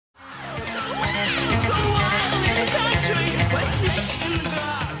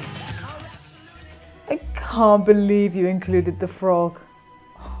I can't believe you included the frog.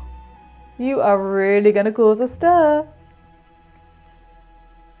 You are really going to cause a stir.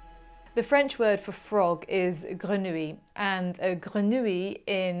 The French word for frog is grenouille, and a grenouille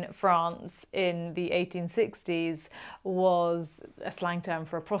in France in the 1860s was a slang term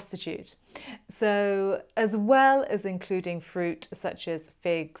for a prostitute. So as well as including fruit such as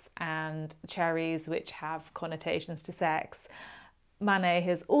figs and cherries, which have connotations to sex, Manet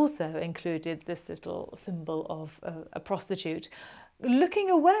has also included this little symbol of a prostitute, looking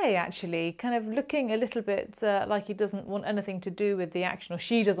away, actually, kind of looking a little bit like he doesn't want anything to do with the action, or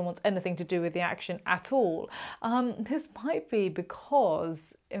she doesn't want anything to do with the action at all. This might be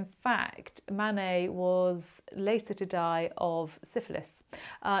because, in fact, Manet was later to die of syphilis.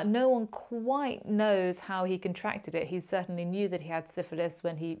 No one quite knows how he contracted it. He certainly knew that he had syphilis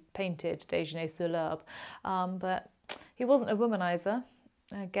when he painted Déjeuner sur l'herbe, but he wasn't a womanizer.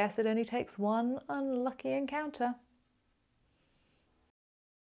 I guess it only takes one unlucky encounter.